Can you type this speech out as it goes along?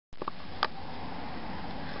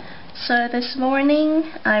So this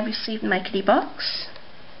morning I received my kitty box,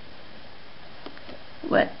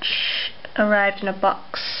 which arrived in a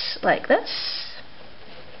box like this.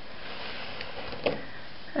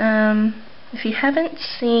 If you haven't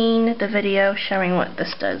seen the video showing what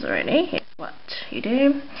this does already, here's what you do.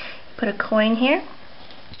 You put a coin here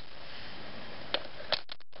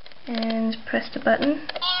and press the button.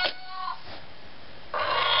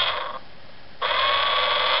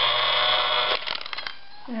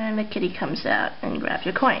 And the kitty comes out and grabs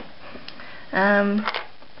your coin.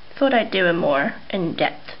 Thought I'd do a more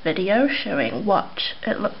in-depth video showing what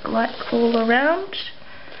it looked like all around.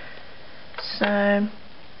 So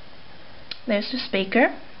there's the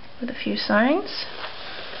speaker with a few signs.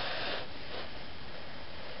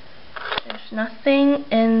 There's nothing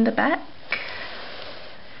in the back,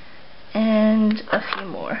 and a few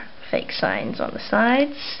more fake signs on the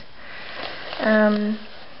sides.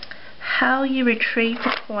 How you retrieve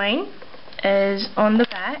the coin is on the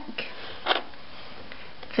back.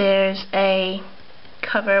 There's a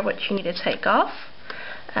cover which you need to take off,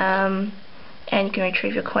 and you can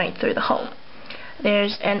retrieve your coin through the hole.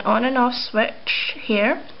 There's an on and off switch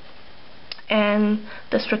here, and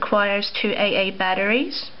this requires 2 AA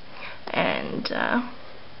batteries, and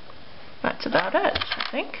that's about it, I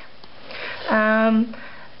think.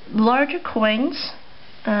 Larger coins,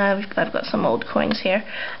 I've got some old coins here,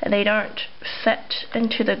 and they don't fit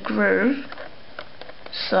into the groove,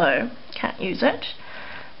 so can't use it,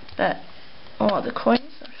 but all the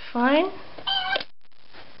coins are fine.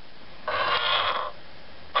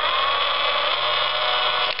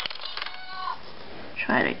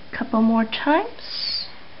 Try it a couple more times.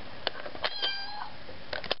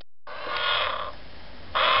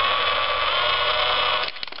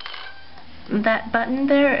 That button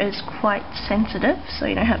there is quite sensitive, so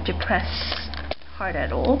you don't have to press hard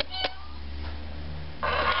at all.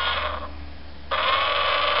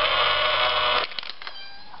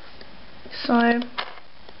 So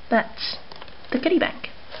that's the kitty bank.